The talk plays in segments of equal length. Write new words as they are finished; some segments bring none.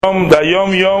The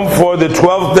Yom Yom for the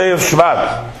 12th day of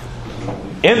Shvat.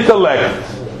 Intellect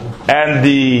and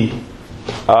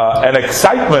and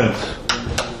excitement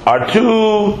are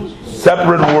two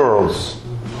separate worlds.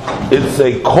 It's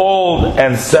a cold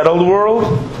and settled world,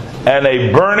 and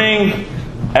a burning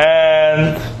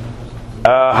and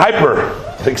hyper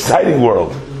exciting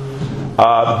world.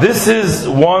 This is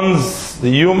the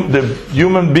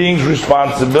human being's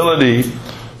responsibility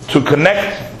to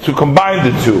combine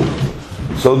the two.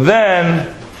 So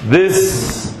then,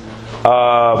 this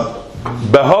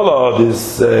behola,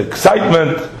 this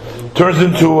excitement, turns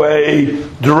into a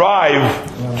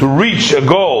drive to reach a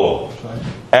goal,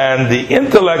 and the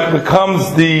intellect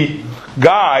becomes the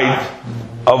guide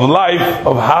of life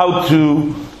of how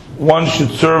one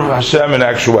should serve Hashem in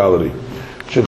actuality.